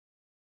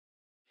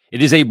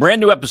It is a brand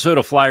new episode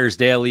of Flyers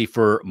Daily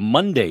for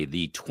Monday,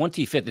 the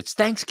 25th. It's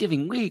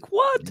Thanksgiving week.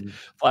 What?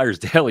 Flyers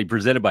Daily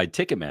presented by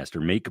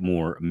Ticketmaster. Make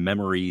more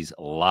memories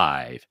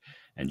live.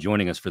 And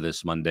joining us for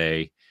this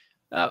Monday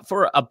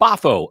for a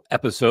Boffo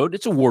episode.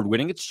 It's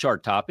award-winning. It's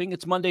chart-topping.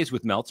 It's Mondays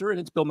with Meltzer, and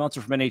it's Bill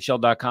Meltzer from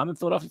NHL.com and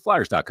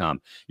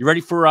PhiladelphiaFlyers.com. You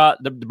ready for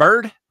the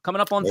Bird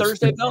coming up on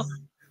Thursday, Bill?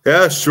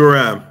 Yeah, sure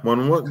am.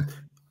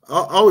 I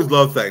always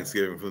loved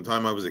Thanksgiving from the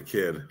time I was a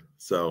kid.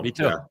 So Me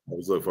too. Yeah, I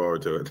always look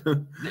forward to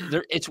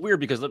it. It's weird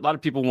because a lot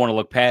of people want to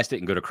look past it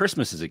and go to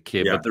Christmas as a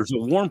kid, but there's a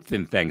warmth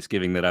in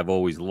Thanksgiving that I've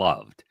always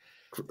loved.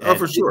 Oh,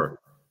 for sure.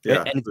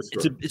 Yeah, and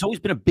it's always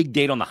been a big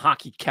date on the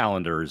hockey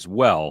calendar as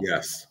well.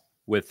 Yes.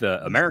 With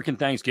American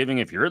Thanksgiving,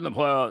 if you're in the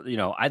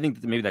playoff, I think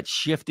that maybe that's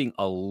shifting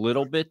a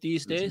little bit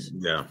these days.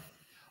 Yeah.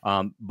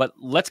 But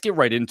let's get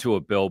right into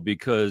it, Bill,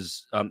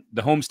 because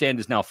the homestand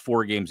is now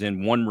 4 games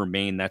in. 1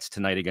 remain. That's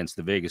tonight against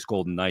the Vegas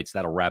Golden Knights.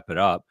 That'll wrap it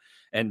up.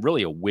 And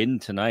really a win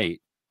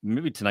tonight.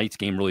 Maybe tonight's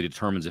game really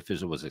determines if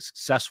it was a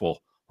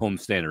successful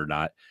homestand or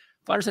not.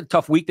 Flyers had a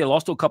tough week. They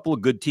lost to a couple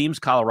of good teams,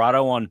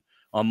 Colorado on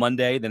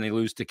Monday. Then they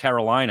lose to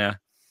Carolina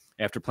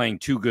after playing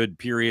 2 good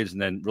periods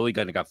and then really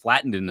got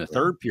flattened in the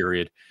third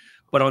period.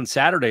 But on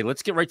Saturday,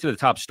 let's get right to the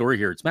top story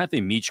here. It's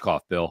Matvei Michkov,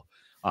 Bill.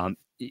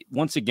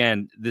 Once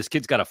again, this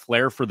kid's got a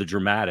flair for the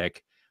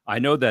dramatic. I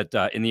know that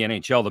in the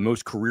NHL, the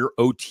most career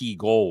OT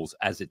goals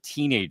as a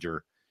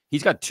teenager,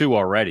 he's got 2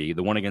 already,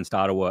 the one against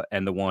Ottawa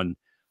and the one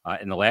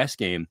in the last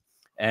game.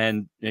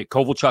 And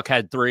Kovalchuk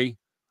had 3,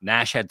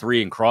 Nash had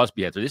 3, and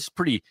Crosby had 3. This is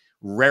pretty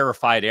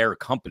rarefied air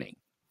company.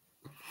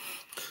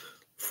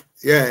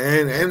 Yeah,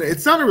 and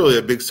it's not really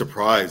a big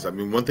surprise. I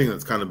mean, one thing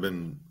that's kind of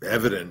been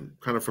evident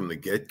kind of from the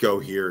get-go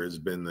here has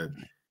been that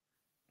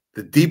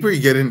the deeper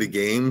you get into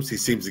games, he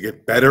seems to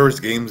get better as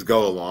games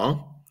go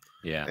along.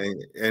 Yeah.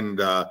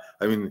 And I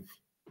mean,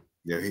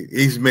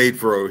 he's made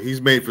for the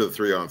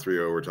 3-on-3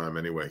 overtime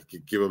anyway.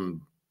 Give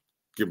him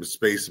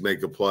space to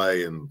make a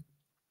play, and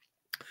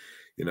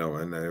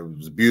and it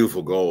was a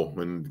beautiful goal.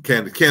 And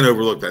can't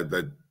overlook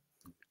that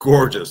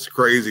gorgeous,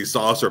 crazy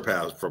saucer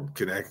pass from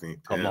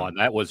Konecny. Come on,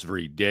 that was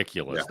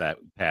ridiculous, that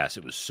pass.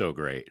 It was so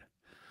great.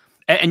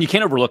 And you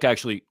can't overlook,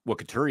 actually, what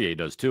Couturier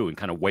does, too, and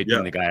kind of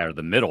wiping the guy out of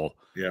the middle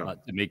to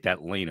make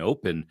that lane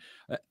open.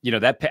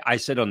 I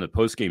said on the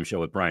postgame show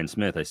with Brian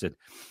Smith, I said,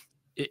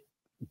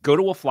 go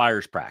to a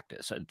Flyers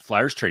practice, a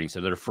Flyers training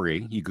center. They're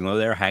free. You can go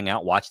there, hang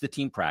out, watch the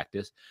team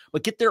practice,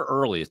 but get there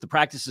early. If the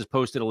practice is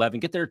posted at 11,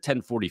 get there at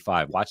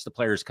 10:45. Watch the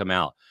players come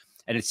out.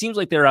 And it seems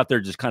like they're out there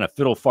just kind of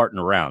fiddle farting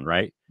around,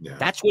 right? Yeah.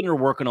 That's when they're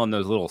working on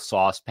those little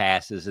sauce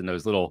passes and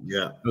those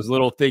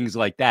little things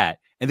like that.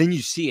 And then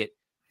you see it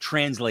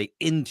translate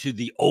into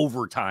the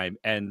overtime,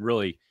 and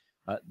really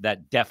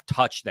that deft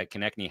touch that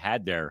Konecny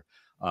had there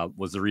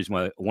was the reason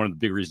why, one of the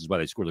big reasons why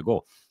they scored the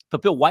goal.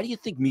 But Bill, why do you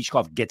think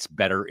Michkov gets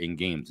better in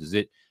games? Is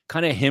it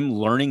kind of him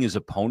learning his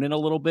opponent a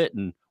little bit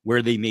and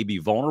where they may be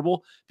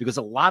vulnerable? Because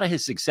a lot of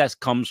his success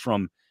comes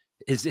from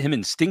him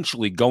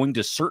instinctually going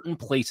to certain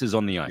places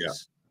on the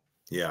ice.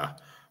 Yeah,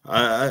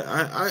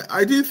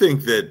 I do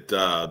think that,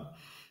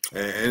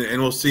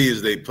 and we'll see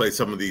as they play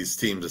some of these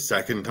teams a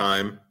second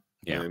time.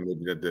 Yeah, and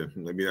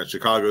maybe not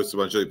Chicago, so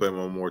eventually play them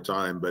one more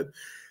time. But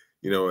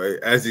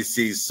as he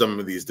sees some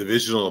of these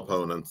divisional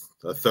opponents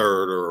a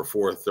third or a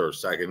fourth or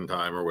second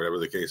time or whatever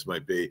the case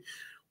might be,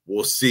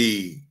 we'll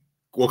see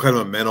what kind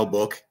of a mental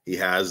book he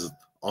has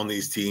on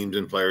these teams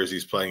and players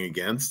he's playing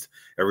against.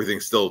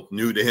 Everything's still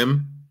new to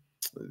him,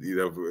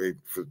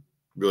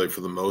 really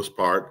for the most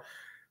part.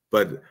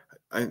 But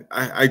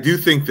I do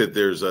think that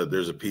there's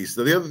a piece.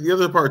 The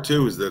other part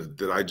too is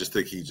that I just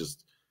think he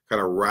just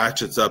kind of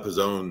ratchets up his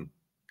own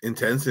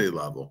intensity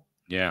level.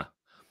 Yeah.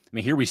 I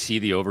mean, here we see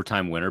the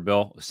overtime winner,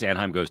 Bill.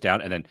 Sanheim goes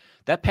down, and then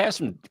that pass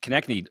from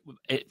Konecny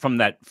from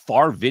that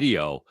far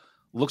video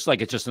looks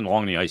like it's just an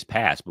along the ice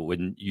pass. But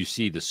when you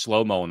see the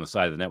slow-mo on the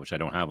side of the net, which I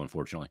don't have,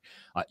 unfortunately,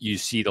 you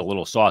see the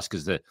little sauce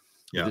because the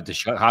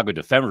Chicago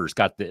defenders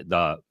got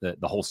the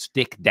whole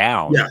stick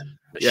down. Yeah.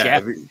 The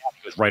shaft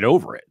goes right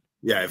over it.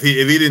 Yeah, if he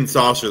didn't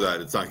saucer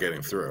that, it's not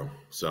getting through.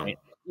 So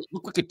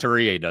look what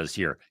Couturier does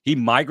here. He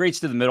migrates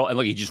to the middle, and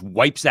look, he just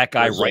wipes that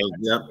guy right.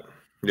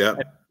 Yeah.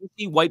 If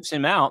he wipes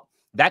him out,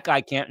 that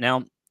guy can't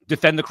now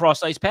defend the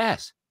cross ice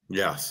pass.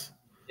 Yes.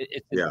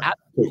 It's an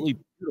absolutely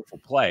beautiful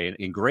play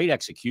and great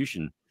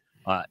execution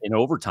in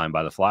overtime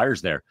by the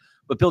Flyers there.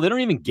 But Bill, they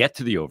don't even get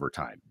to the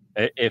overtime.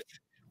 If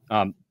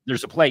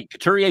there's a play,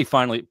 Couturier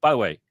finally. By the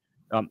way,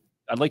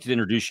 I'd like to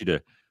introduce you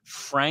to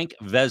Frank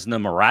Vezina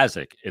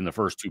Mrazek in the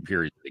first 2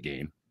 periods of the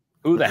game.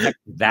 Who the heck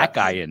was that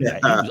guy in there?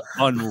 He was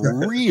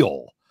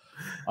unreal.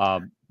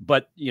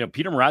 But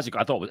Peter Mrazek,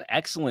 I thought, was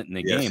excellent in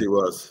the game. Yes, he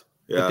was.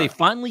 Yeah. But they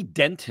finally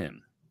dent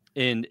him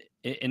in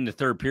the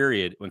third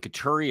period when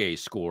Couturier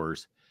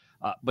scores.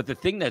 But the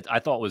thing that I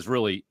thought was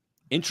really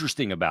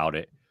interesting about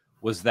it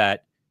was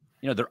that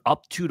they're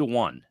up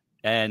 2-1,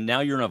 and now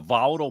you're in a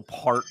volatile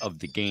part of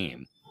the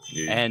game.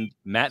 Yeah. And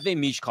Matvei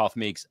Michkov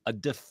makes a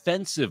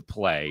defensive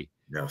play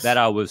that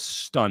I was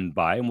stunned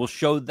by, and we'll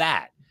show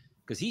that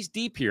because he's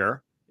deep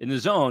here in the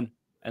zone.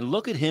 And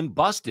look at him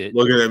bust it.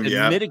 Look at him,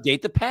 to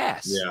mitigate the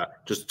pass. Yeah,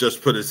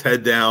 just put his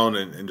head down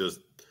and just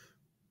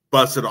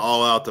busted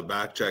all out the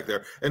back check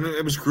there, and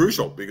it was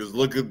crucial because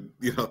look at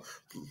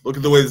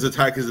the way this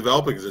attack is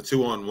developing. It's a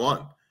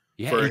 2-on-1.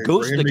 Yeah, he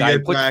goes to the guy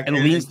and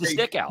leans the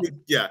stick out.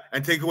 Yeah,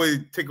 and take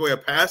away a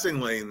passing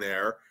lane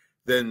there.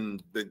 Then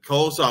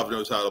Kolosov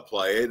knows how to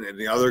play it, and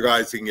the other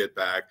guys can get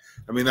back.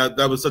 I mean, that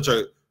was such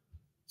a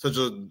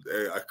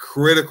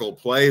critical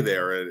play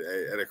there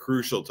at a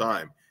crucial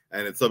time,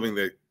 and it's something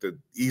that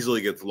easily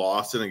gets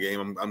lost in a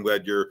game. I'm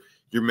glad you're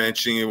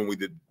mentioning it when we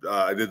did.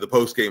 I did the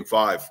post game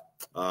 5.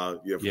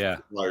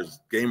 Flyers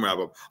game wrap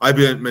up. I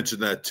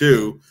mentioned that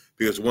too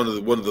because one of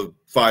the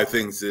 5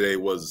 things today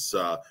was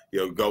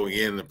going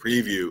in the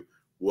preview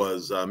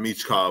was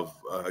Michkov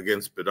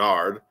against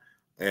Bedard,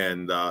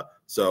 and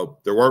so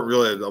there weren't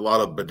really a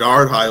lot of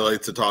Bedard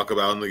highlights to talk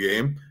about in the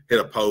game. Hit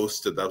a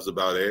post, that was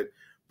about it.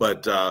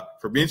 But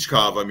for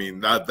Michkov, I mean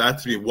that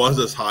to me was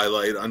his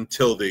highlight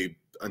until the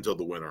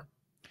winner.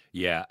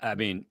 Yeah, I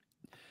mean,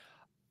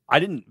 I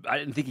didn't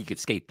think he could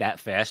skate that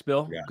fast,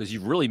 Bill, because he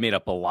really made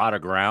up a lot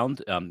of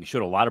ground. He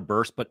showed a lot of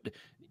burst, but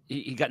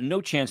he got no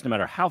chance no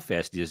matter how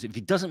fast he is if he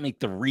doesn't make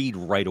the read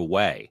right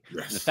away.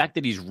 Yes. And the fact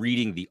that he's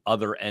reading the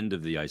other end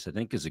of the ice, I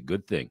think, is a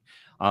good thing.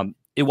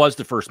 It was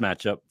the first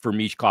matchup for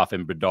Michkov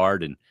and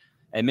Bedard,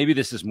 and maybe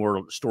this is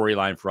more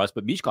storyline for us,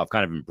 but Michkov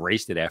kind of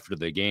embraced it after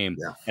the game.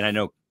 Yeah. And I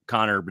know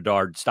Connor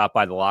Bedard stopped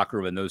by the locker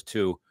room, and those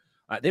two,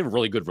 they have a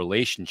really good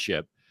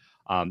relationship.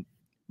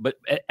 But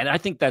I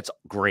think that's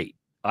great.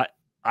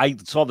 I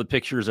saw the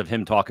pictures of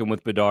him talking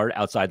with Bedard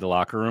outside the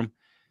locker room,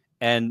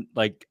 and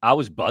like I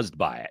was buzzed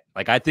by it.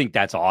 Like I think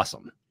that's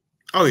awesome.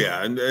 Oh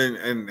yeah,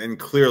 and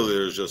clearly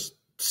there's just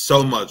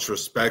so much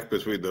respect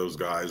between those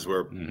guys.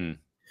 Where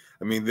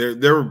I mean,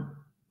 they're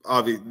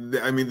obvious.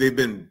 I mean, they've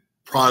been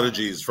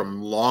prodigies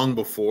from long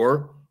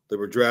before they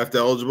were draft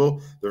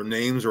eligible. Their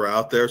names are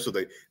out there, so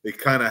they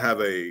kind of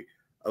have a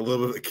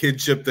little bit of a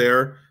kidship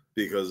there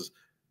because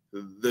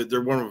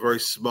they're one of a very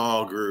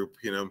small group.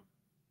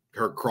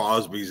 Kirk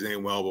Crosby's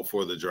name well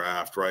before the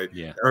draft, right?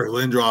 Yeah. Eric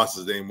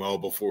Lindros's name well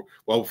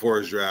before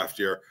his draft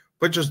year.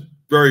 But just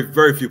very,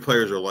 very few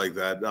players are like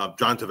that.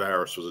 John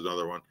Tavares was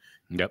another one.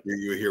 Yep.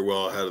 You hear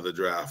well ahead of the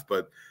draft.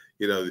 But,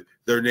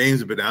 their names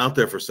have been out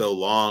there for so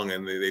long,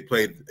 and they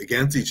played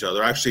against each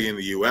other, actually in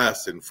the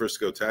U.S., in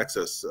Frisco,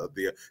 Texas,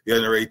 the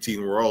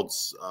Under-18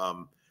 Worlds,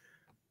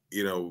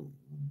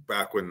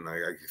 back when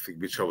I think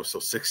Michkov was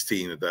still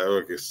 16 at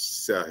that. He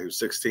was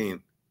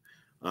 16.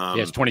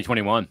 It's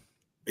 2021.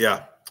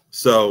 Yeah.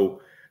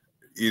 So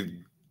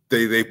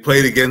they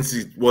played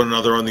against one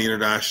another on the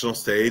international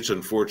stage.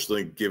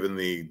 Unfortunately, given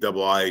the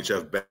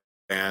IIHF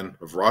ban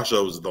of Russia,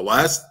 it was the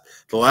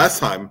last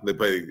time they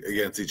played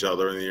against each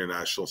other in the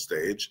international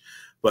stage.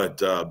 But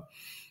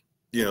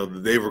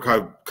they were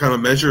kind of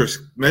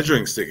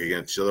measuring stick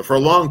against each other for a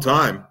long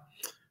time.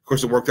 Of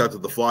course, it worked out to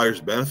the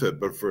Flyers'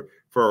 benefit, but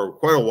for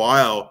quite a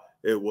while,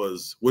 it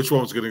was which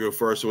one was going to go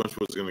first and which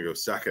one was going to go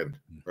second,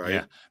 right?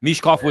 Yeah.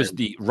 Michkov was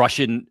the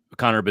Russian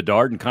Connor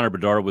Bedard, and Connor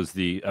Bedard was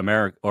the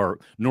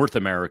North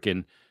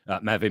American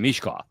Matvei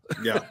Michkov.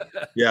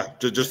 Yeah.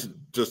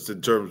 Just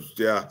in terms,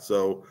 yeah.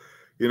 So,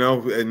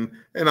 and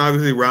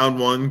obviously round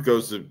 1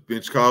 goes to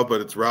Michkov,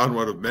 but it's round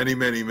 1 of many,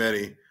 many,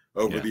 many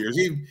over the years.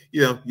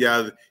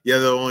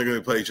 They're only going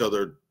to play each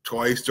other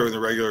twice during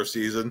the regular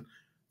season.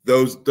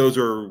 Those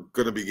are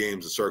going to be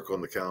games to circle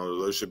on the calendar.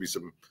 Those should be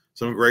some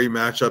great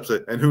matchups,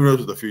 and who knows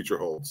what the future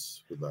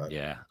holds with that.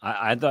 Yeah,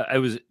 I thought it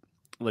was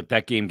like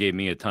that game gave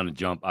me a ton of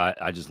jump.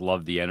 I just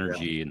loved the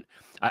energy, and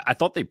I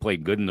thought they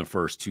played good in the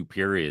first 2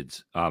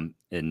 periods.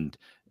 And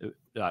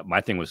my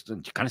thing was to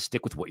kind of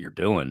stick with what you're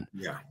doing.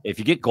 Yeah, if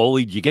you get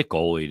goalied, you get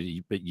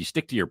goalied, but you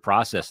stick to your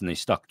process, and they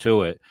stuck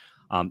to it.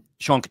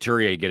 Sean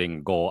Couturier getting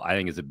a goal, I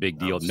think, is a big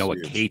deal.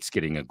 Noah Cates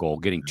getting a goal,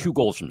 getting 2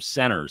 goals from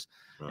centers.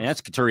 And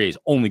that's Couturier's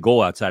only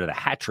goal outside of the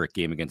hat trick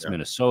game against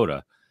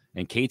Minnesota.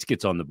 And Cates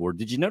gets on the board.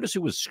 Did you notice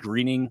who was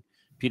screening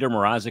Peter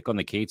Mrazek on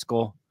the Cates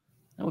goal?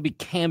 That would be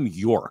Cam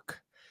York.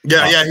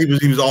 Yeah, he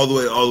was all the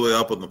way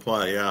up on the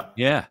play.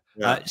 Yeah.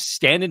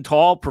 Standing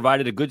tall,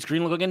 provided a good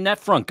screen, look like a net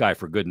front guy,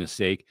 for goodness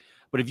sake.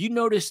 But have you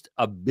noticed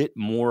a bit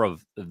more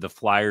of the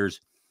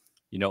Flyers,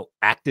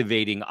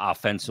 activating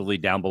offensively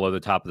down below the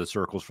top of the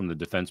circles from the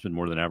defenseman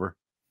more than ever?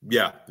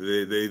 Yeah,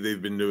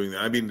 they've been doing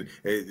that. I mean,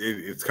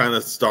 it's kind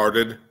of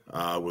started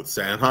with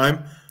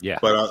Sanheim. Yeah,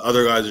 but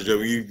other guys are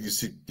doing. You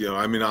see,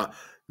 I mean, not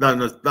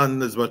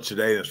as much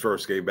today in his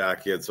first game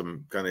back. He had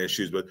some kind of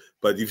issues,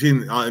 but you've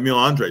seen Emil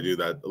Andrae do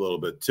that a little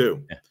bit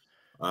too.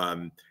 Yeah.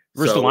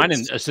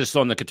 Ristolainen assists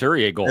on the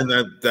Couturier goal, and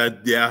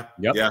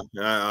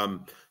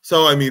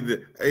so I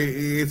mean,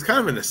 it's kind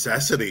of a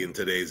necessity in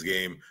today's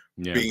game,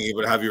 being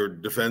able to have your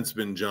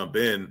defenseman jump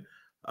in.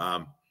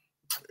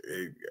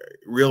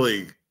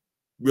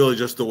 Really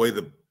just the way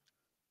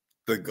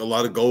a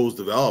lot of goals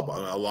develop.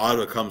 A lot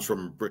of it comes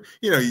from,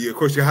 of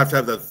course you have to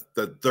have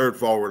that third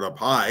forward up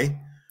high.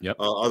 Yep.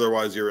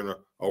 Otherwise you're in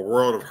a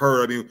world of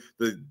hurt. I mean,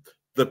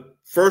 the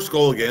first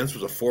goal against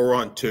was a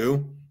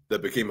 4-on-2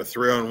 that became a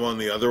 3-on-1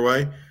 the other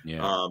way.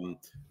 Yeah.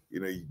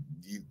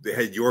 they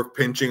had York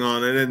pinching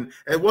on it, and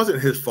it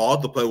wasn't his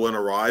fault. The play went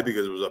awry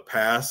because it was a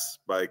pass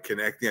by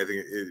Konecny. I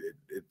think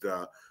it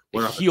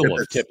went off heel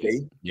of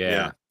Tippett.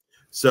 Yeah.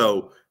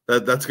 So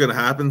that's going to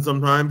happen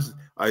sometimes.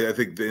 I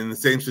think in the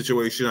same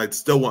situation, I'd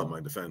still want my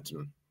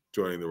defenseman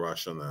joining the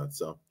rush on that.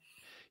 So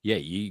yeah,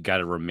 you got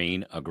to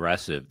remain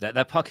aggressive.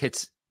 That puck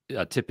hits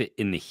Tippett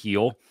in the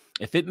heel.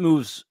 If it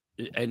moves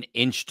an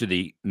inch to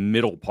the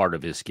middle part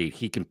of his skate,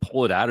 he can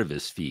pull it out of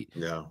his feet.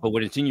 Yeah. But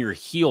when it's in your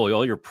heel,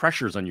 all your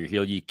pressure's on your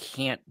heel. You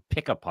can't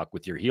pick a puck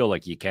with your heel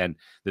like you can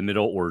the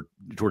middle or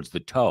towards the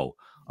toe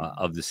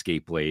of the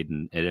skate blade,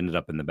 and it ended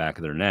up in the back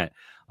of their net.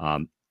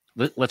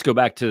 Let's go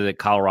back to the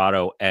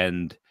Colorado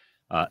and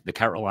the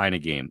Carolina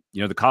game.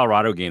 The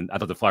Colorado game, I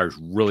thought the Flyers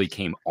really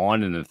came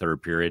on in the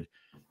third period.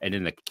 And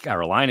in the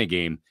Carolina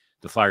game,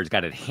 the Flyers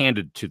got it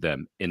handed to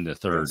them in the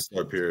third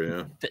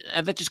period. Yeah.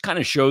 And that just kind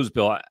of shows,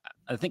 Bill,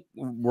 I think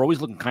we're always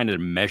looking kind of to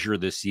measure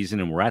this season,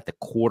 and we're at the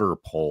quarter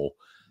pole,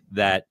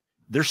 that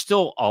there's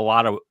still a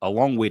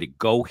long way to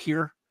go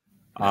here.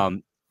 Yeah.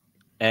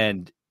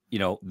 And,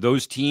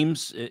 those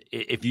teams,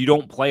 if you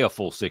don't play a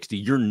full 60,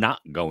 you're not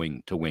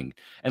going to win.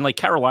 And like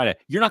Carolina,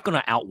 you're not going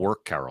to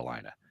outwork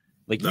Carolina.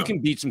 Like you can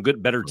beat some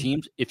better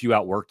teams if you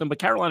outwork them, but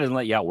Carolina doesn't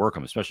let you outwork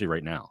them, especially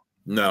right now.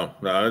 No,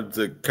 it's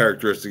a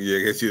characteristic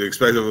I guess you'd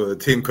expect of a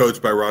team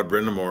coached by Rod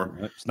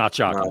Brindamore. It's not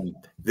shocking.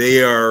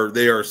 They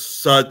are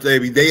such. I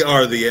mean, they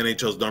are the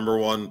NHL's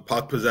 #1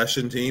 puck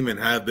possession team and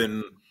have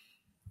been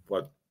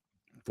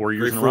 4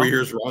 years, 4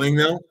 years running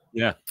now.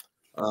 Yeah.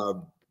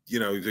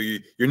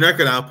 You're not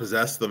going to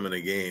outpossess them in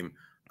a game.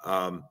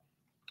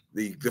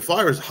 The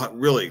Flyers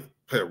really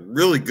played a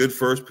really good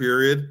first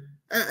period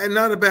and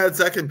not a bad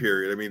second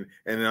period. I mean,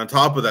 and on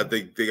top of that,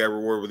 they got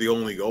rewarded with the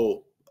only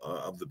goal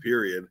of the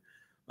period.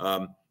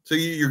 So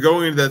you're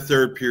going into that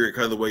third period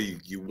kind of the way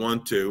you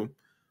want to,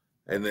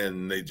 and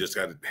then they just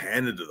got it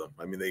handed to them.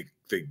 I mean,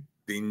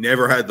 they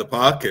never had the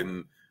puck,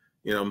 and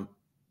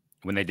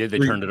when they did, they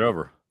turned it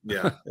over.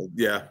 Yeah.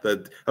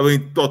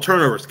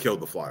 Turnovers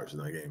killed the Flyers in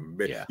that game.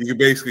 Yeah. You could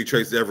basically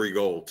trace every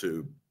goal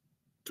to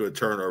a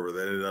turnover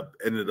that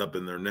ended up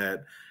in their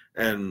net.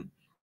 And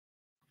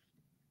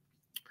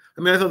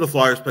I mean, I thought the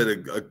Flyers played a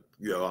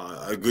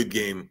good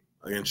game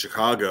against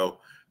Chicago.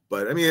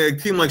 But I mean, a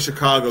team like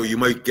Chicago, you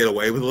might get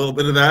away with a little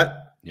bit of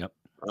that. Yep.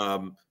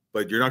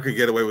 But you're not going to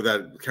get away with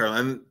that,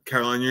 Carolina.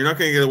 You're not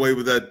going to get away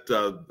with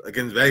that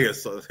against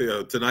Vegas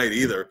tonight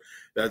either.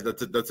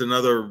 That's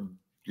another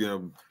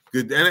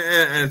good,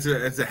 and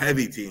it's a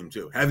heavy team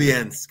too, heavy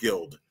and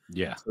skilled.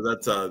 Yeah. So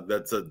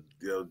that's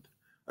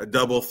a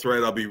double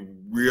threat. I'll be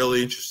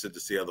really interested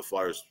to see how the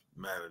Flyers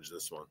manage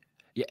this one.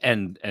 Yeah,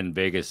 and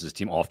Vegas'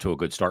 team off to a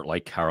good start,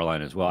 like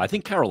Carolina as well. I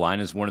think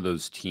Carolina is one of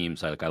those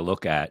teams I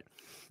look at.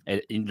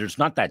 And there's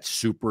not that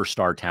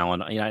superstar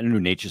talent. I know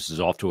Natchez is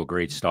off to a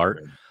great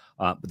start,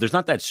 but there's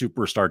not that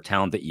superstar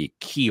talent that you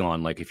key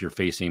on. Like if you're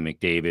facing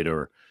McDavid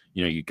or,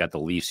 you got the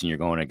Leafs and you're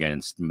going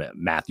against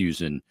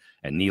Matthews and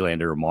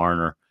Nylander or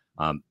Marner.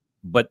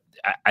 But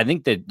I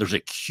think that there's a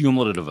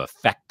cumulative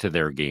effect to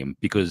their game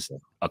because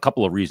a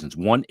couple of reasons.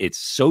 One, it's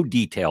so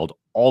detailed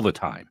all the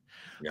time.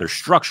 Yeah. Their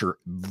structure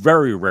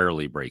very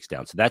rarely breaks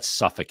down. So that's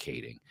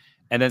suffocating.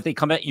 And then they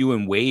come at you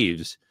in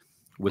waves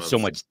with so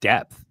much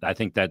depth. I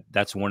think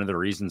that's one of the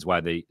reasons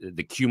why the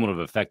cumulative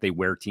effect, they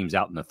wear teams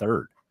out in the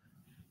third.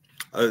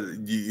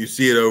 You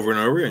see it over and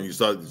over again. You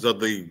saw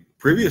the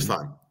previous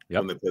time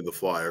when they played the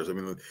Flyers. I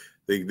mean,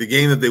 the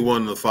game that they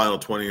won in the final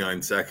 29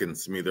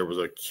 seconds, to me, there was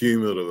a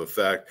cumulative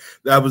effect.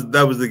 That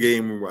was the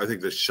game where I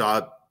think the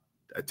shot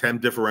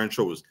attempt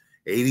differential was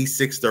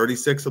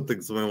 86-36,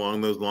 something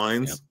along those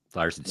lines. Yep.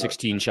 Flyers had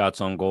 16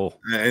 shots on goal.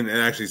 And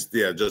actually,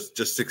 just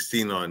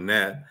 16 on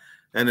net.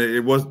 And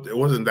it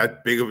wasn't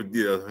that big of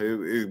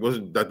a it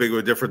wasn't that big of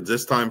a difference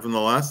this time from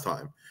the last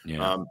time.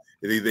 Yeah.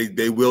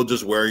 They will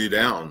just wear you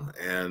down,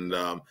 and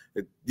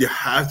you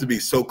have to be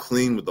so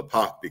clean with the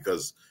puck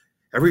because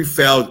every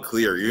failed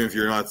clear, even if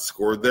you're not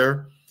scored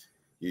there,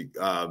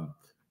 I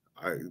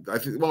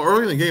think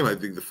early in the game I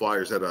think the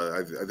Flyers had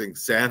I think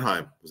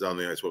Sanheim was on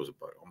the ice. What was it,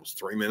 almost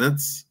 3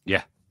 minutes?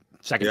 Yeah,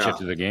 second shift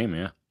of the game.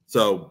 Yeah.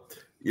 So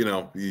you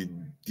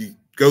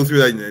go through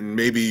that and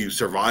maybe you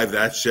survive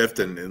that shift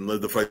and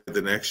live the fight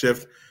the next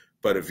shift.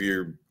 But if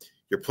you're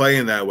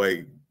playing that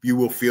way, you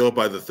will feel it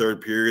by the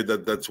third period.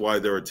 That's why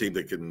they're a team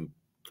that can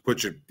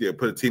put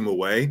a team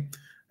away.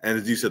 And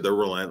as you said, they're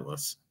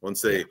relentless.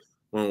 Once they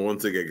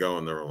get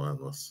going, they're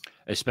relentless.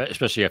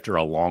 Especially after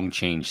a long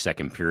change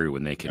second period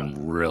when they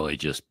can really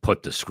just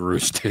put the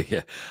screws to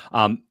you.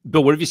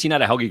 Bill, what have you seen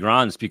out of Helge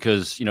Grans?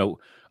 Because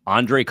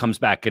Andrae comes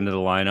back into the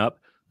lineup,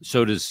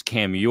 so does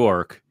Cam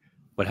York.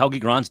 But Helge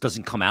Grans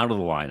doesn't come out of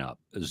the lineup.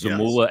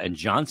 Zamula and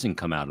Johnson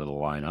come out of the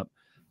lineup.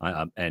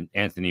 And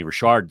Anthony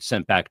Richard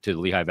sent back to the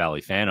Lehigh Valley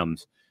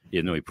Phantoms.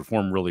 He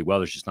performed really well.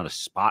 There's just not a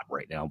spot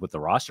right now with the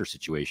roster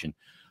situation.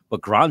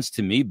 But Grans,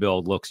 to me,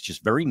 Bill, looks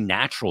just very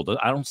natural.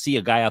 I don't see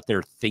a guy out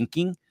there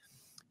thinking.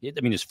 I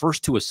mean, his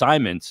first two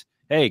assignments,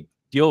 hey,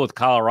 deal with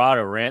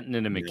Colorado,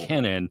 Rantanen and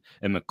McKinnon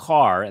and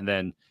McCarr, and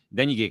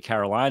then you get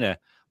Carolina.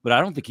 but I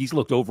don't think he's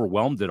looked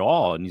overwhelmed at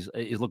all, and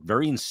he's looked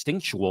very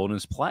instinctual in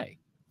his play.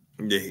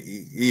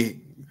 Yeah,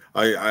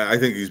 I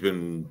think he's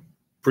been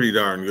pretty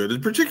darn good,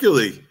 and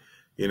particularly,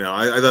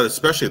 I thought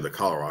especially the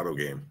Colorado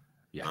game.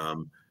 Yeah.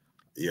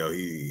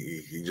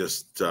 He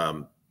just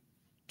 2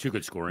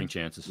 good scoring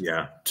chances.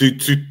 Yeah, two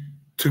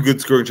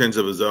good scoring chances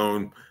of his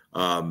own.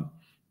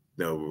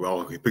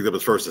 He picked up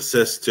his first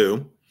assist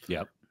too.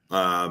 Yep.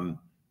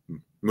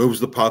 Moves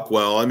the puck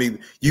well. I mean,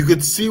 you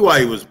could see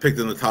why he was picked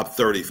in the top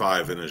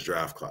 35 in his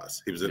draft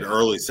class. He was an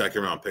early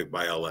second-round pick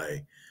by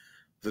LA.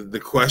 The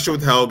question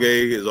with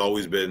Helge has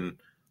always been,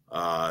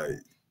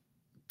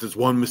 does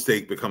one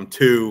mistake become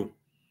two?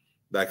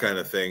 That kind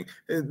of thing.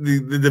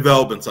 The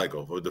development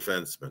cycle for a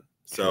defenseman.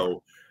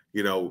 So,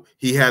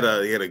 he had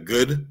a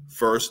good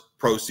first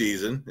pro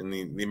season in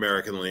the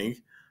American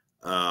League,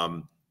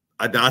 a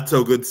not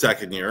so good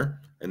second year,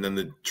 and then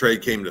the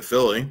trade came to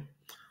Philly,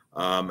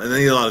 and then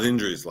he had a lot of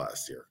injuries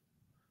last year.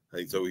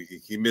 So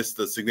he missed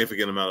a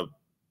significant amount of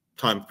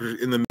time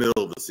in the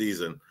middle of the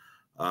season.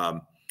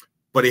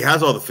 But he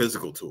has all the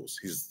physical tools.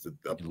 He's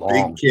a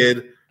big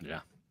kid.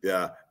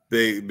 Yeah.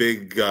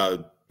 Big,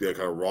 kind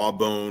of raw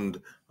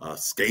boned,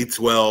 skates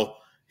well.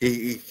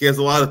 He has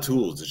a lot of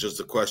tools. It's just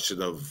a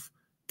question of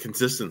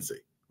consistency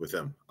with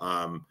him.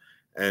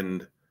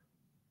 And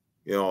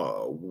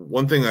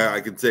one thing I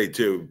can say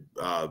too,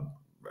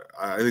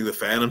 I think the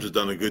Phantoms have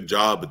done a good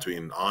job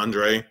between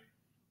Andrae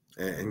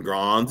and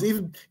Grans.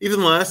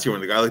 Even last year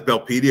when a guy like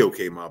Belpedio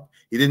came up,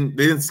 they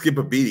didn't skip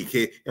a beat.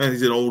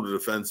 He's an older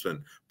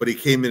defenseman, but he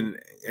came in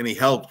and he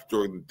helped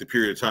during the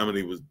period of time when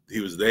he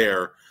was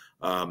there.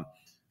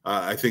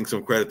 I think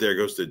some credit there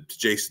goes to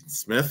Jason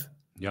Smith.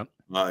 Yep.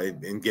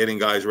 In getting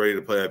guys ready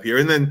to play up here,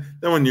 and then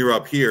when you're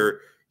up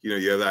here,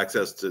 you have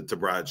access to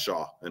Brad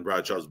Shaw, and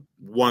Brad Shaw's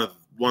one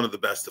of the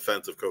best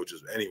defensive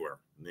coaches anywhere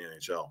in the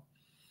NHL.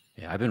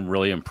 Yeah, I've been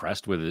really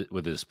impressed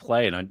with his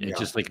play, and it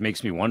just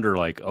makes me wonder,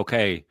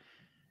 okay,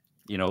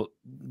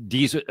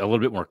 D's a little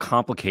bit more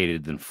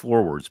complicated than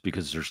forwards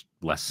because there's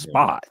less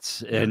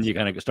spots, and you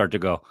kind of start to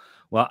go,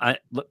 well,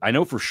 I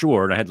know for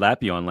sure, and I had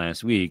Lappy on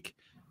last week.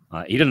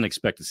 He didn't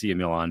expect to see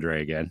Emil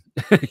Andrae again.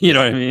 You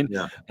know what I mean?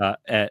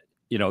 Yeah.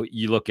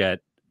 You look at,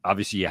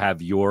 obviously you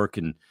have York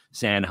and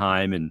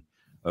Sanheim and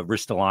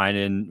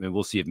Ristolainen, and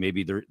we'll see if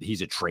maybe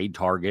he's a trade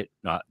target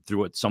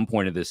through at some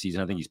point of this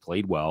season. I think he's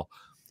played well.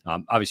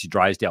 Obviously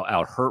Drysdale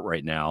out hurt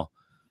right now.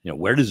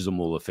 Where does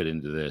Zamula fit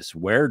into this?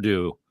 Where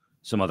do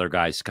some other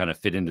guys kind of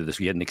fit into this?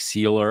 We had Nick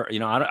Sealer.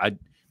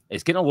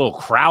 It's getting a little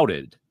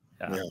crowded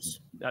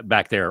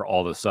back there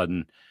all of a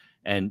sudden.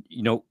 And,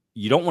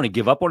 you don't want to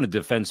give up on a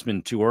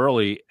defenseman too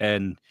early,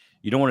 and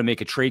you don't want to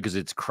make a trade because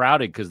it's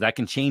crowded, because that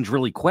can change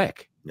really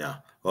quick. Yeah.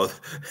 Well,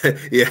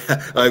 yeah.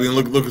 I mean,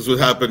 look at what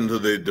happened to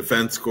the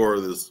defense core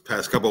this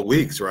past couple of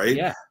weeks, right?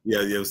 Yeah.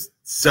 Yeah. You have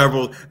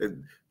several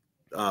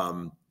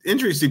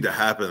injuries seem to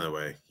happen that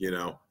way. You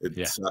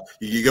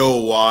go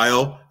a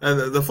while,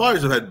 and the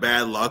Flyers have had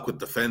bad luck with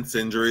defense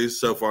injuries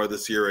so far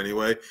this year.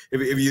 Anyway,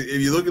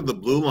 if you look at the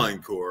blue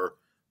line core,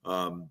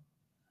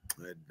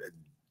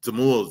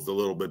 Zamula is a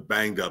little bit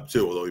banged up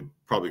too, although he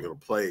probably could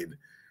have played.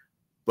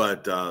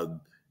 But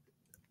Sanheim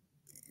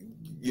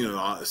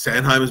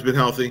has been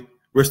healthy.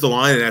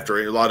 Ristolainen, after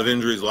a lot of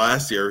injuries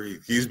last year,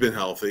 he's been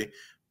healthy.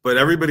 But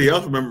everybody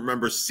else,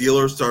 remember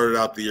Sealer started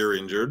out the year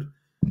injured,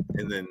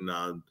 and then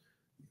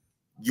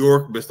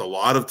York missed a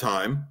lot of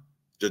time.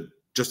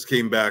 Just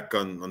came back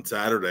on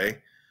Saturday.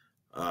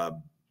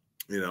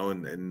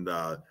 And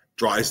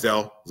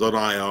Drysdale is on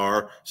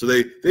IR, so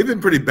they've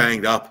been pretty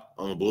banged up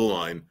on the blue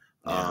line.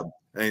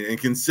 And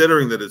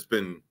considering that it's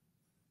been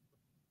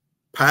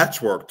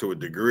patchwork to a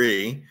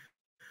degree,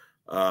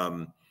 I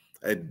mean,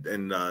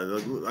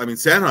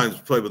 Sanheim's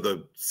played with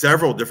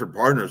several different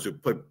partners who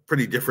play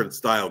pretty different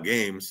style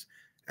games,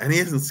 and he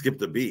hasn't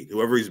skipped a beat.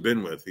 Whoever he's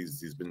been with,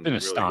 he's been really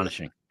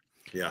astonishing.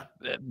 Good.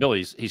 Yeah,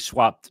 Billy's he's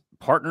swapped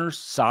partners,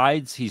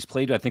 sides. He's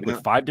played, I think,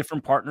 with 5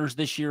 different partners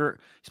this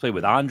year. He's played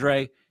with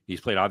Andrae. He's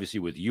played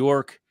obviously with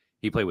York.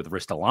 He played with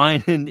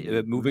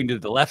Ristolainen, moving to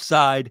the left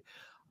side.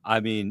 I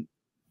mean,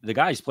 the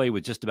guy's played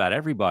with just about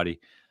everybody.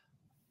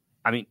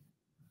 I mean,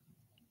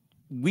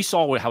 we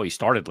saw how he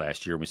started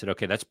last year, and we said,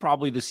 okay, that's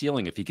probably the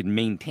ceiling if he can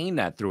maintain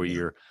that through a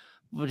year.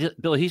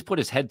 Bill, he's put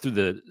his head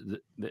through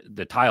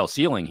the tile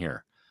ceiling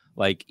here.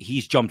 Like,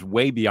 he's jumped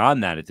way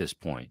beyond that at this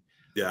point.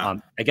 Yeah.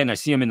 Again, I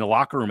see him in the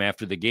locker room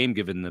after the game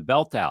giving the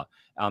belt out.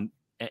 And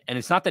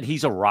it's not that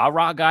he's a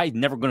rah-rah guy,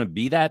 never going to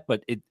be that,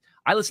 but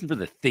I listen to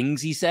the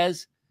things he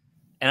says,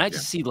 and I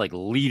just see like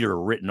leader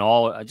written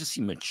I just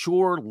see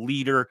mature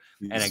leader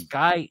and a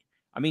guy.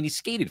 I mean, he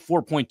skated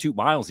 4.2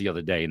 miles the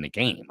other day in the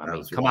game. I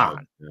mean, come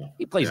on. Yeah.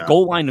 He plays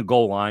goal line to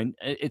goal line.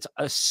 It's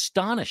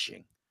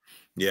astonishing.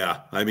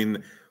 Yeah. I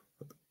mean,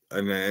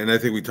 and I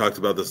think we talked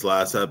about this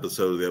last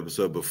episode, the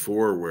episode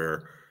before,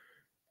 where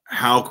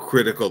how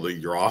critical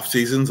your off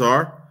seasons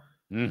are.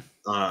 I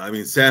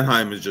mean,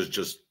 Sanheim has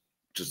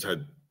just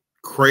had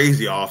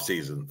crazy off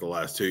seasons the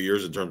last 2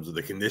 years in terms of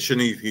the condition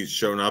he's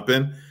shown up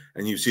in,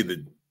 and you see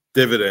the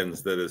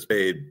dividends that has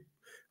paid,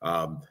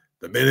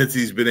 the minutes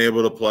he's been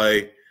able to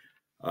play.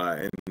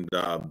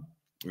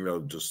 you know,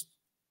 just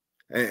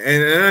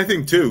and I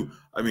think too.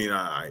 I mean,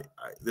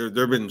 there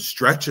have been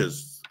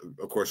stretches,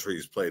 of course, where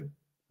he's played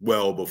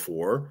well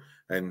before,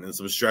 and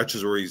some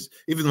stretches where he's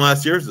even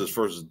last year's his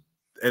first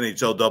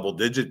NHL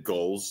double-digit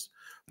goals.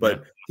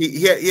 But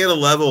he had a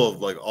level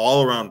of like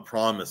all-around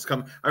promise.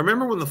 I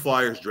remember when the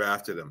Flyers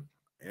drafted him,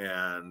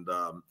 and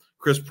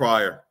Chris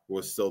Pryor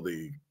was still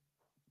really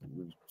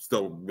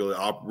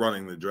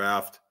running the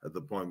draft at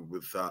the point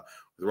with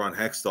Ron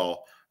Hextall,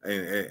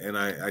 and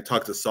I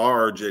talked to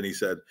Sarge, and he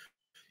said,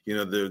 you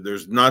know,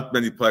 there's not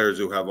many players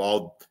who have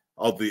all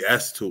the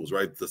S tools,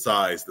 right? The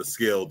size, the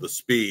skill, the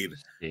speed,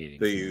 I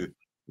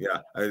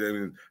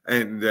mean,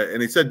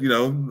 and he said, you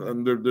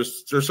know,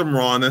 there's some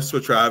rawness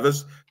with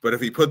Travis, but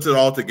if he puts it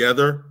all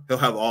together, he'll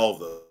have all of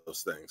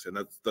those things, and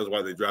that's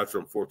why they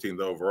drafted him 14th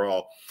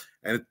overall.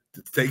 And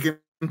it's taken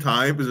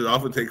time, as it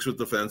often takes with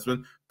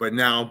defensemen, but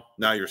now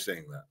you're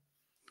seeing that.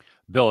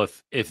 Bill,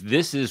 if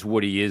this is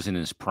what he is in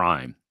his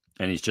prime,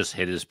 and he's just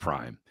hit his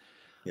prime,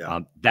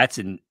 that's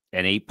an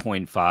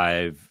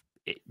 $8.5,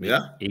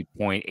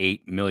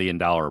 $8.8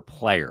 million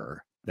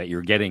player that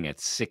you're getting at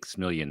 $6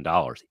 million.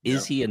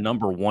 Is he a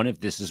number one if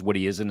this is what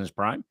he is in his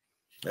prime?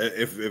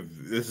 If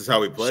this is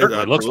how he plays,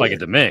 certainly looks like it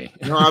to me.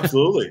 No,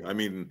 absolutely. I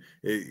mean,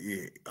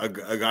 a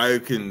guy who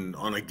can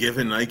on a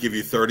given night give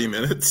you 30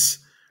 minutes,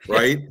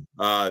 right?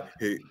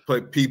 He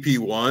play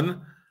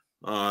PP1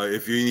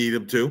 if you need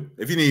him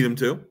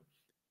to,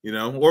 you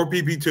know, or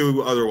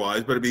PP2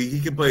 otherwise. But I mean, he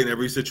can play in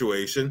every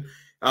situation.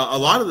 A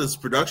lot of this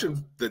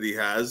production that he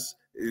has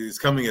is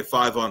coming at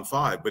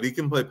 5-on-5, but he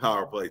can play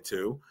power play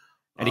too.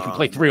 And he can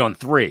play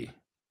 3-on-3.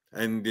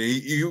 And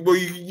you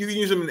can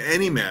use him in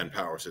any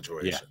manpower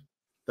situation. Yeah.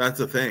 That's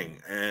the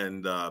thing.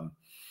 And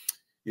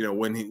you know,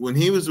 when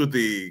he was with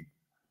the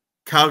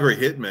Calgary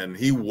Hitmen,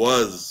 he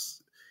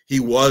was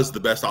the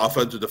best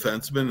offensive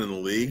defenseman in the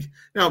league.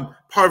 Now,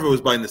 part of it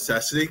was by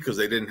necessity because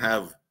they didn't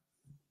have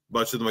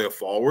much in the way of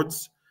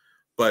forwards,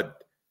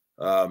 but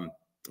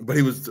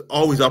he was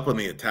always up on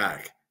the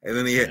attack. And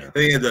then he had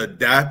to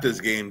adapt his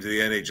game to the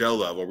NHL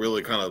level,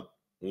 really kind of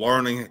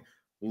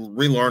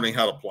relearning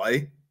how to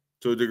play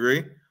to a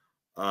degree.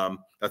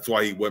 That's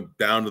why he went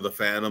down to the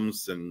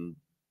Phantoms and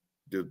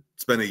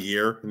spent a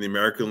year in the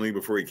American League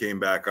before he came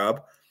back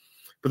up.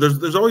 But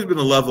there's always been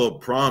a level of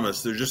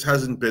promise. There just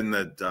hasn't been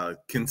that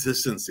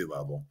consistency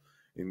level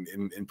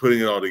in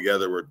putting it all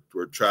together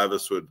where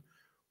Travis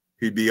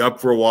he'd be up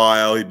for a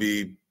while, he'd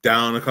be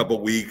down a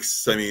couple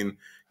weeks. I mean,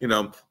 you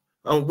know,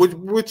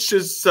 which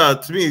is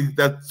to me,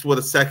 that's what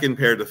a second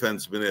pair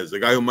defenseman is. The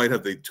guy who might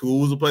have the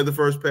tools to play the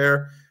first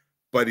pair,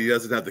 but he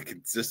doesn't have the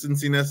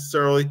consistency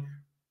necessarily.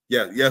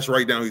 Yes,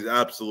 right now he's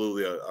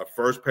absolutely a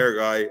first pair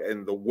guy,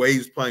 and the way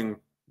he's playing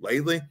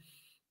lately,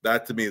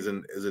 that to me is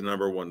a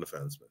number one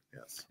defenseman.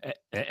 Yes,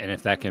 and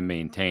if that can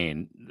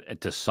maintain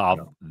to solve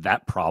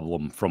that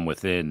problem from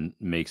within,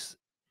 makes,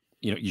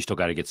 you know, you still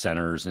got to get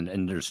centers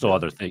and there's still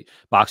other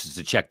boxes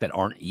to check that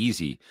aren't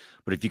easy.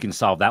 But if you can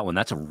solve that one,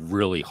 that's a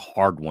really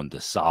hard one to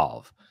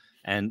solve.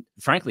 And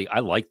frankly, I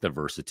like the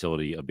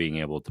versatility of being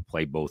able to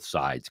play both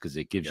sides because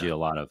it gives you a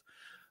lot of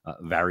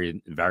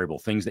variable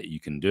things that you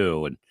can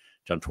do. And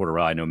John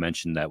Tortorella, I know,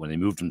 mentioned that when they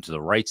moved him to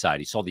the right side,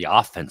 he saw the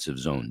offensive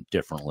zone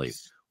differently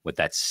with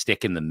that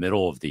stick in the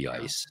middle of the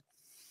ice.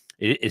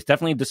 It's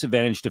definitely a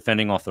disadvantage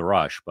defending off the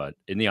rush, but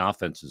in the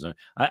offensive zone,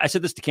 I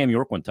said this to Cam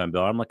York one time,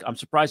 Bill. I'm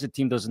surprised the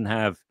team doesn't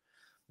have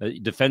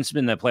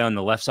defensemen that play on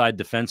the left side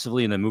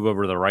defensively and then move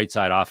over to the right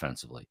side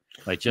offensively,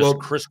 like just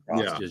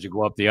crisscross as you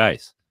go up the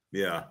ice.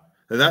 Yeah,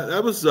 and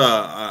that was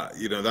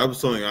you know, that was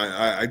something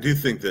I do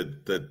think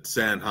that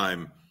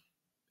Sanheim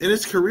in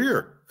his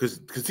career,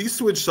 because he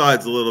switched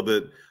sides a little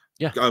bit.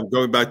 Yeah,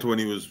 going back to when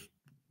he was,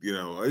 you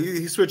know,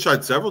 he switched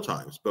sides several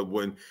times, but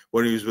when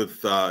he was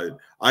with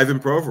Ivan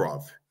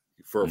Provorov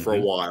for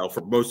a while,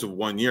 for most of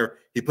 1 year,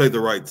 he played the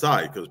right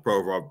side because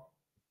Provorov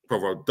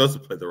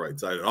doesn't play the right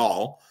side at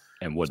all,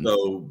 and wouldn't.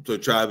 So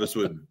Travis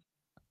would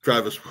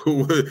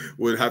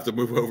have to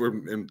move over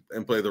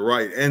and play the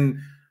right, and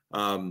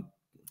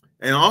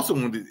also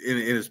in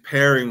his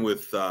pairing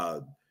with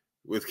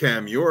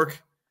Cam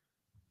York,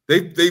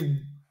 they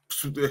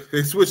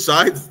switched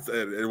sides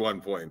at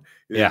one point.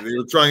 Yeah, they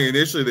were trying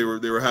initially. They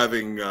were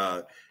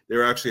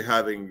actually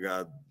having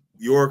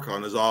York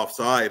on his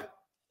offside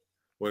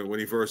when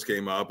he first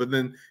came up, and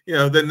then, you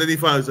know, then he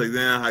finally was like,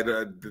 nah,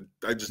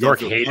 I just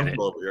York don't feel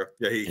comfortable over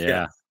here.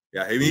 Yeah.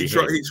 I mean, he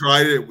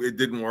tried it. It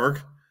didn't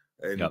work,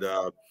 and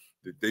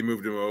they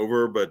moved him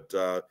over. But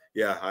I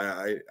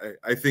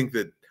think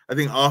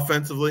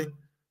offensively,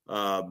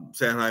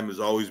 Sanheim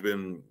has always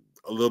been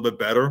a little bit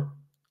better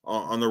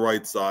on the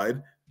right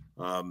side.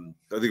 I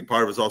think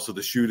part of it's also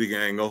the shooting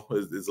angle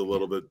is a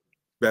little bit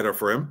better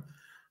for him.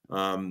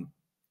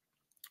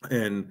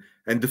 And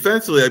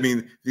defensively,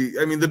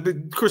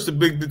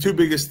 the two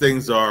biggest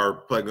things are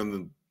playing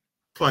on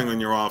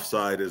your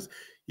offside is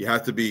you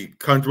have to be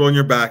comfortable in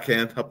your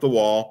backhand up the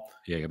wall.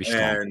 Yeah, you gotta be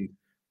strong.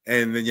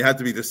 And then you have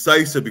to be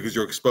decisive because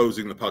you're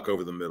exposing the puck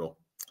over the middle.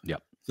 Yeah.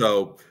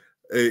 So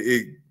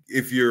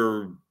if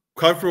you're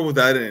comfortable with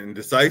that and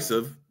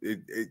decisive,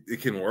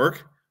 it can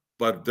work.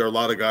 But there are a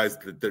lot of guys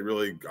that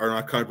really are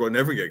not comfortable and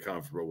never get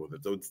comfortable with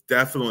it. So it's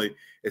definitely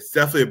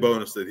a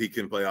bonus that he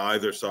can play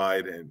either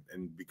side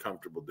and be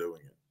comfortable doing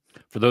it.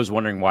 For those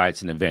wondering why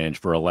it's an advantage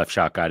for a left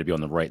shot guy to be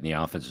on the right in the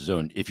offensive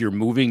zone, if you're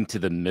moving to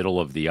the middle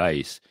of the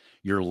ice,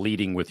 you're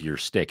leading with your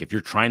stick. If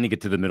you're trying to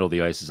get to the middle of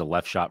the ice as a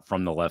left shot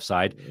from the left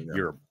side,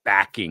 you're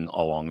backing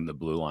along the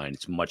blue line.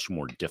 It's much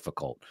more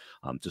difficult.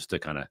 Just to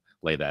kind of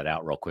lay that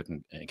out real quick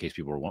in case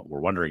people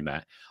were wondering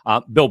that.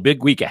 Bill,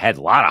 big week ahead.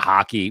 A lot of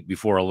hockey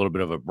before a little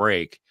bit of a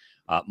break.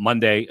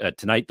 Monday,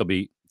 tonight, they'll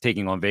be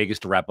taking on Vegas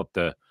to wrap up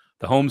the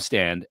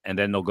homestand, and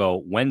then they'll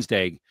go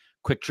Wednesday,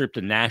 quick trip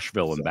to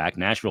Nashville and back.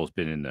 Nashville's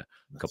been in the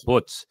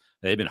kaputs.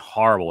 They've been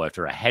horrible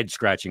after a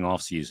head-scratching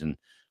offseason.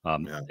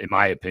 In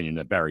my opinion,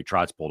 that Barry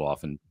Trotz pulled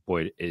off, and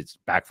boy, it's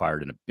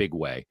backfired in a big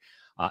way.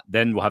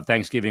 Then we'll have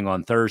Thanksgiving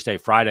on Thursday,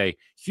 Friday,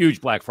 huge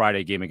Black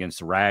Friday game against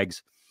the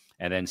Rags,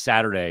 and then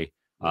Saturday,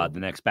 the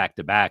next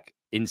back-to-back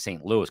in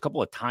St. Louis. A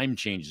couple of time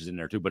changes in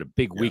there too, but a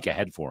big week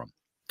ahead for them.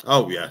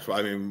 Oh yeah,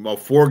 I mean, well,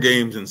 4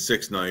 games in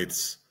 6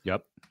 nights.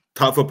 Yep,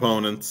 tough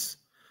opponents.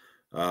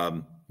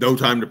 No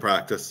time to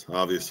practice.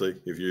 Obviously,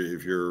 if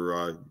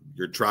you're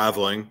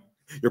traveling,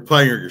 you're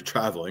playing or you're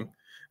traveling.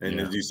 And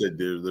as you said,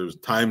 there's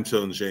time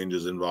zone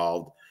changes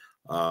involved.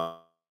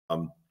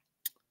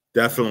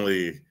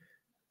 Definitely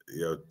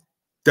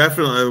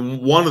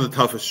one of the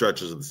toughest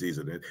stretches of the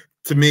season.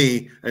 To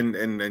me,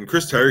 and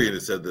Chris Terrian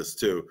has said this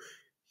too,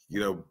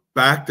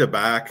 back to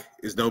back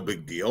is no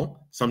big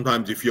deal.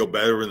 Sometimes you feel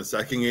better in the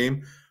second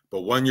game,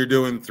 but when you're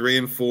doing 3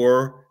 and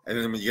 4, and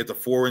then when you get to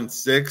 4 and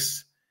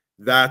 6,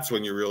 that's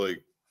when you really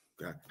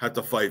have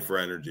to fight for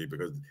energy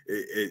because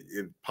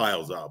it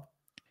piles up.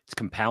 It's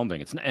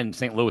compounding. And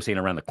St. Louis ain't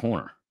around the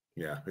corner.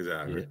 Yeah,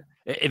 exactly.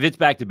 If it's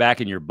back to back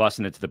and you're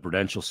busting it to the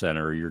Prudential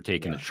Center or you're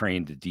taking a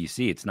train to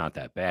DC, it's not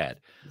that bad.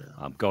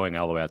 Going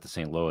all the way out to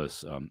St.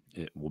 Louis,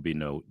 it will be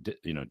no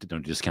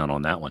discount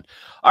on that one.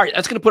 All right,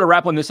 that's going to put a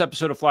wrap on this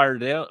episode of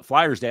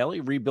Flyers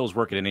Daily. Read Bill's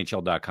work at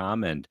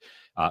NHL.com and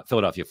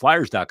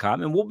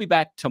PhiladelphiaFlyers.com, and we'll be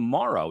back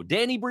tomorrow.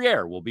 Danny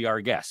Briere will be our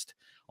guest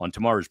on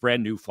tomorrow's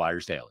brand new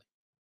Flyers Daily.